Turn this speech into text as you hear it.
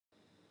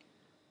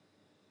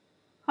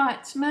Hi,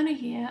 it's Mona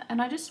here,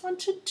 and I just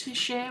wanted to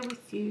share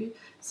with you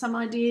some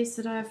ideas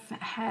that I've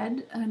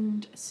had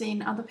and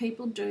seen other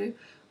people do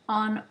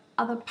on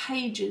other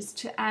pages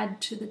to add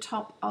to the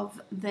top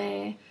of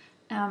their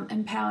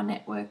Empower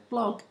Network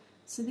blog.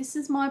 So this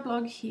is my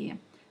blog here,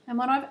 and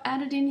what I've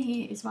added in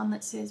here is one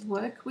that says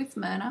Work with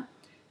Myrna,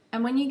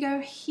 and when you go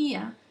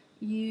here,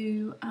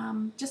 you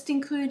just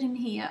include in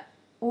here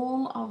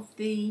all of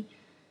the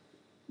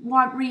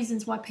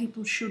reasons why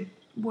people should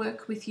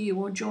work with you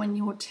or join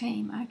your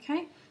team,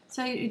 okay?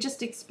 So you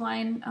just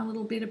explain a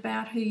little bit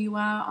about who you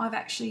are. I've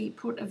actually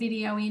put a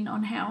video in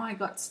on how I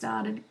got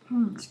started,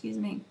 excuse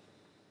me,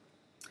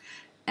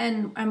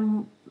 and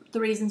the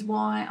reasons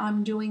why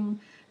I'm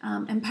doing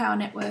Empower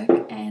Network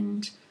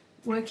and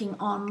working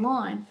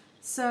online.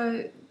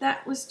 So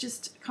that was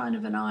just kind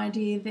of an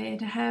idea there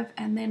to have,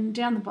 and then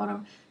down the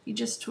bottom you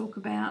just talk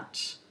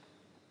about,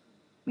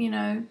 you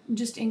know,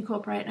 just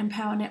incorporate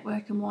Empower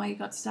Network and why you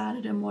got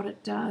started and what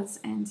it does,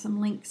 and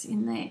some links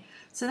in there.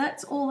 So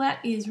that's all that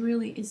is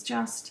really, is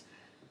just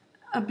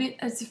a bit,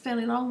 it's a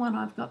fairly long one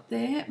I've got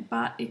there,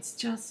 but it's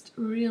just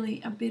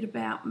really a bit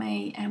about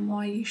me and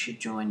why you should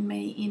join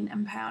me in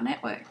Empower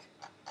Network.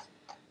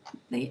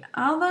 The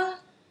other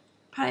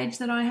page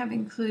that I have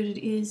included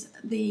is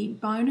the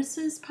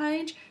bonuses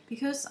page.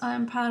 Because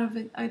I'm part of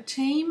a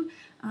team,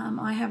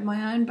 I have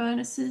my own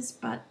bonuses,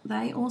 but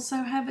they also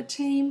have a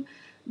team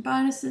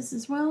bonuses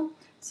as well.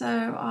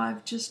 So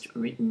I've just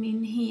written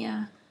in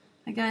here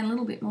again a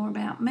little bit more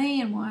about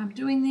me and why I'm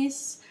doing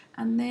this,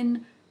 and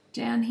then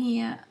down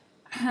here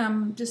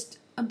just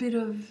a bit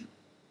of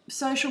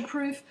social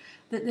proof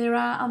that there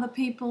are other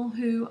people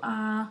who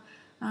are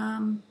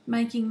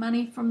making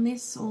money from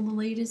this. All the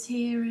leaders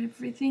here,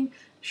 everything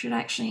should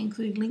actually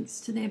include links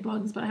to their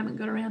blogs, but I haven't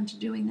got around to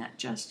doing that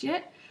just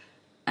yet.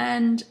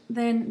 And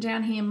then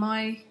down here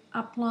my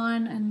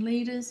upline and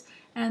leaders,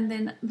 and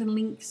then the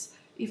links.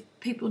 If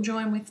people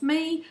join with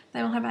me,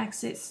 they will have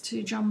access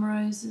to John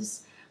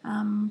Morose's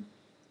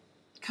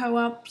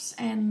co-ops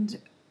and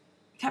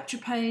capture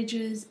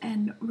pages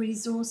and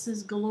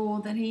resources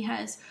galore that he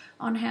has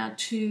on how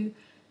to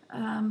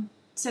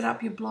set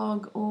up your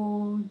blog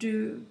or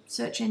do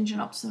search engine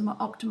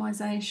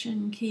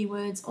optimization,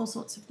 keywords, all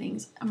sorts of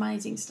things.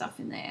 Amazing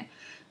stuff in there.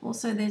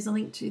 Also, there's a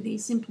link to the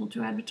Simple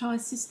to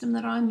Advertise system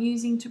that I'm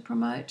using to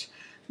promote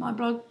my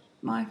blog,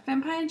 my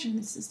fan page, and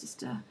this is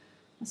just a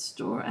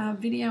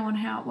video on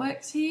how it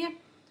works here,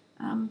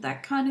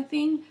 that kind of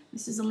thing.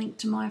 This is a link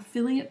to my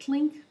affiliate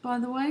link, by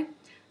the way,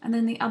 and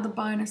then the other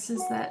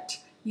bonuses that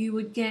you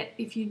would get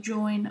if you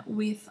join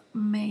with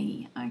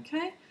me,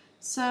 okay?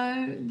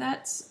 So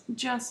that's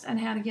just, and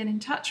how to get in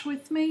touch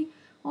with me,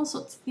 all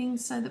sorts of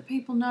things, so that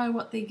people know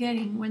what they're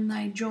getting when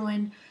they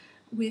join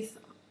with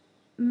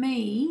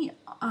me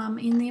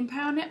in the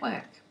Empower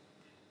Network.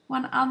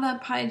 One other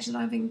page that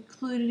I've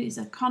included is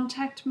a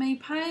Contact Me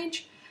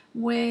page,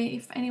 where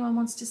if anyone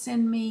wants to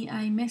send me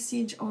a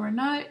message or a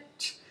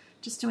note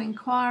just to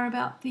inquire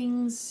about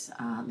things,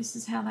 this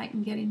is how they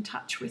can get in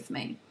touch with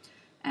me.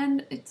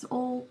 And it's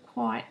all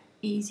quite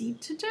easy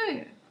to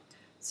do.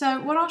 So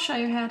what I'll show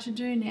you how to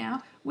do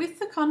now, with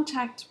the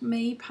Contact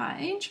Me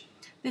page,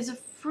 there's a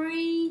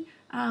free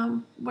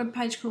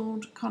webpage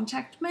called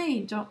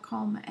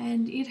contactme.com,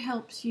 and it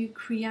helps you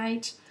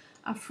create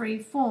a free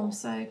form.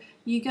 So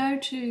you go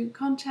to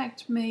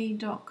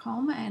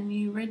contactme.com and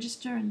you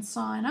register and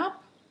sign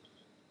up.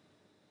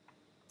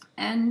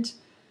 And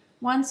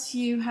once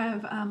you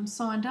have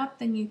signed up,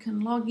 then you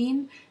can log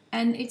in,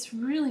 and it's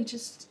really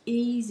just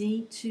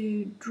easy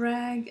to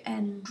drag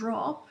and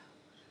drop.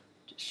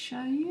 To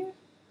show you.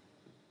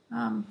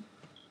 And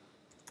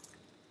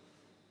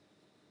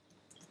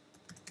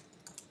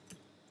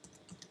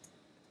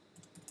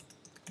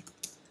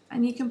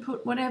you can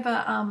put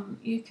whatever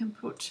you can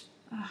put,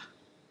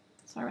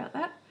 sorry about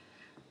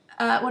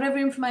that, whatever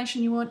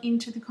information you want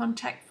into the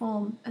contact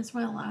form as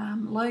well,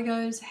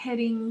 logos,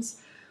 headings,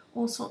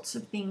 all sorts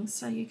of things.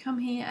 So you come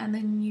here and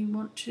then you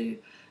want to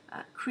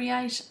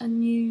create a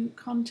new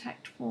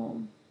contact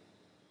form.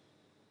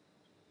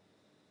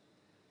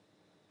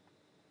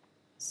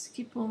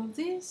 Skip all of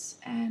this,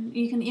 and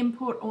you can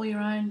import all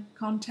your own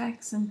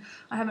contacts, and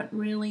I haven't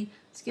really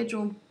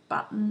scheduled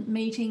button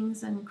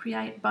meetings and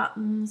create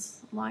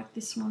buttons like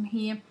this one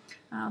here.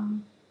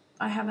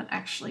 I haven't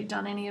actually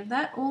done any of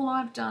that. All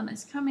I've done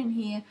is come in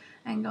here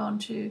and gone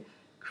to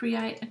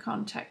create a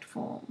contact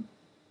form,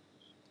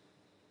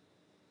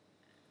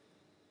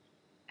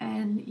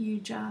 and you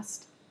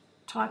just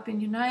type in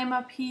your name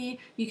up here.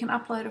 You can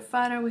upload a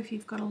photo if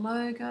you've got a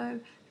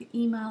logo, the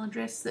email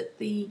address that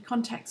the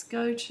contacts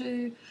go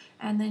to,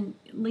 and then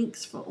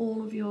links for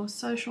all of your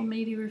social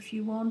media if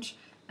you want.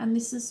 And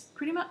this is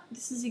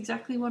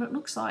exactly what it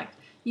looks like.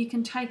 You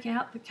can take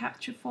out the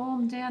capture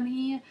form down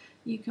here.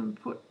 You can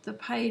put the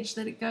page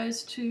that it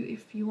goes to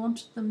if you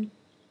wanted them,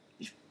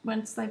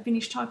 once they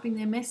finish typing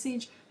their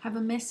message, have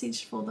a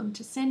message for them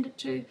to send it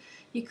to.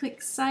 You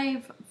click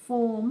Save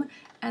Form,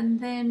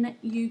 and then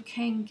you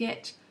can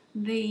get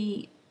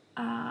the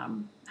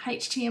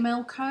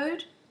HTML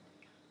code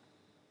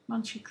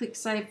once you click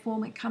Save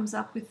Form, it comes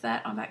up with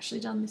that. I've actually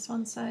done this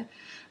one. So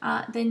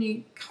then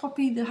you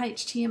copy the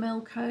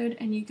HTML code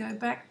and you go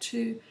back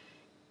to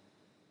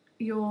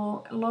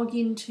log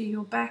into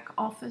your back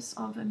office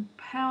of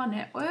Empower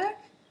Network,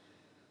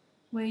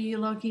 where you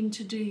log in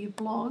to do your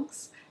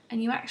blogs,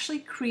 and you actually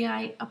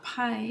create a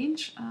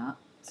page.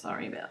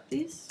 Sorry about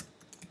this.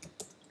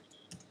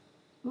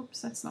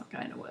 Oops, that's not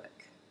going to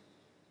work.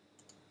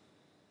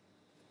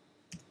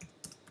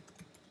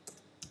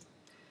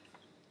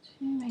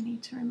 Too many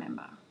to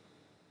remember.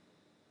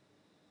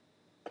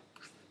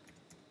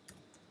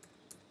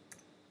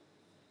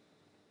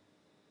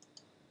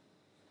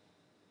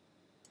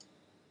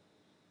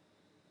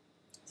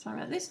 Sorry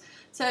about this.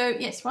 So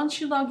yes, once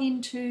you log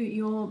into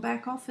your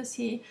back office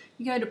here,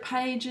 you go to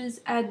Pages,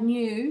 Add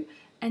New,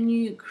 and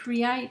you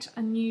create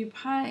a new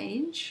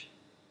page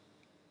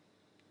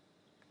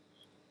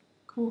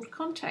called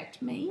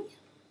Contact Me.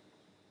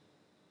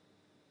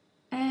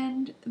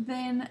 And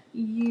then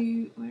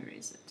you, where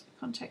is it?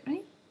 Contact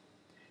Me.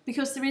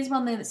 Because there is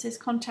one there that says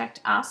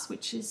Contact Us,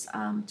 which is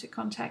to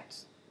contact,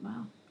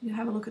 well, you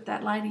have a look at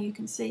that later, you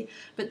can see.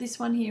 But this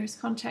one here is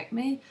Contact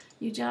Me.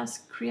 You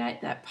just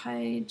create that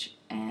page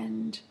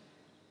and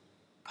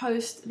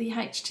post the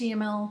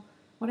HTML,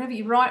 whatever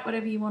you write,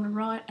 whatever you want to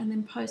write, and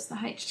then post the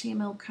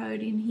HTML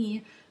code in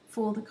here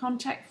for the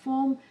contact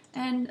form.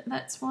 And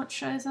that's what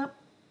shows up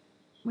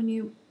when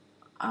you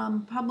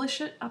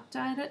publish it,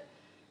 update it.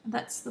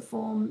 That's the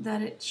form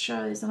that it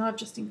shows, and I've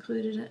just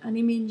included an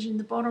image in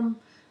the bottom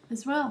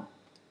as well.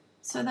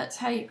 So that's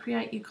how you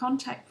create your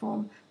contact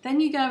form. Then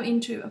you go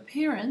into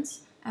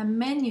Appearance and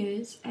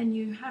Menus, and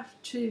you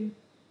have to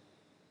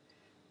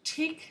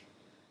tick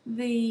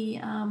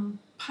the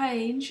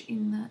page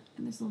in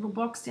this little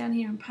box down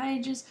here in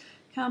Pages.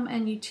 Come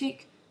and you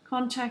tick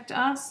Contact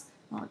Us.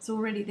 Well, it's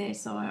already there,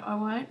 so I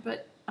won't.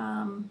 But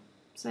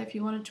so if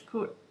you wanted to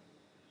put,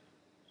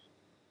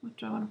 what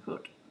do I want to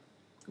put?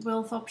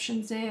 Wealth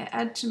options there,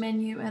 add to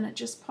menu, and it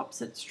just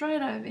pops it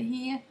straight over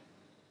here.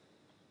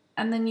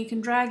 And then you can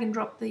drag and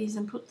drop these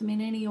and put them in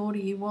any order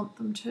you want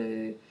them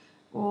to,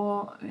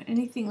 or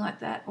anything like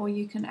that, or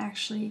you can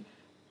actually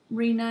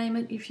rename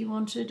it if you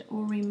wanted,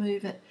 or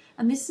remove it.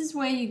 And this is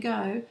where you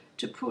go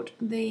to put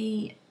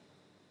the,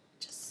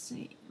 just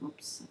see,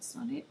 oops, that's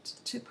not it,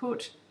 to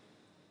put,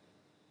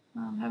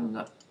 I haven't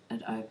got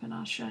it open,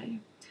 I'll show you.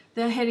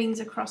 The headings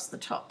across the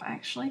top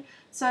actually.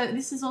 So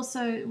this is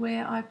also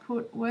where I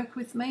put Work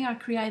With Me. I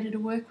created a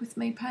Work With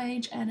Me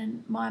page and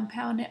in my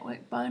Empower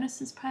Network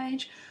bonuses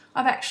page.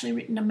 I've actually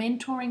written a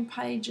mentoring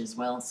page as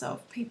well, so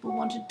if people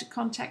wanted to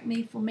contact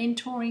me for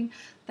mentoring,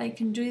 they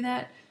can do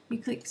that. You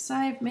click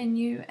Save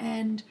Menu,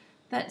 and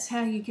that's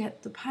how you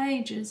get the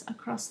pages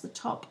across the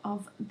top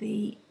of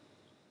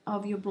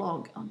your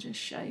blog. I'll just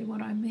show you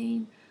what I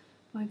mean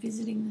by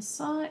visiting the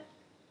site.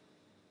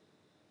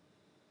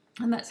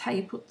 And that's how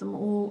you put them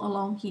all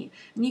along here.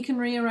 And you can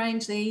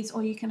rearrange these,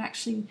 or you can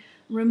actually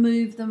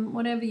remove them,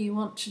 whatever you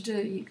want to do.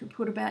 You could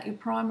put about your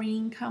primary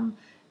income,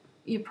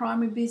 your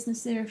primary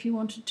business there if you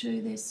wanted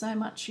to. There's so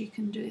much you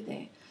can do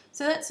there.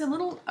 So that's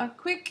a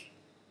quick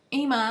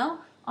email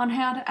on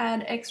how to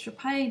add extra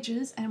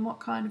pages and what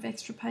kind of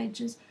extra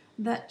pages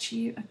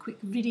a quick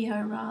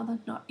video rather,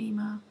 not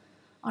email,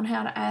 on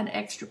how to add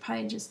extra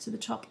pages to the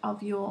top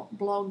of your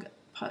blog.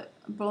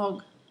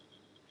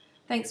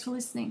 Thanks for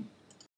listening.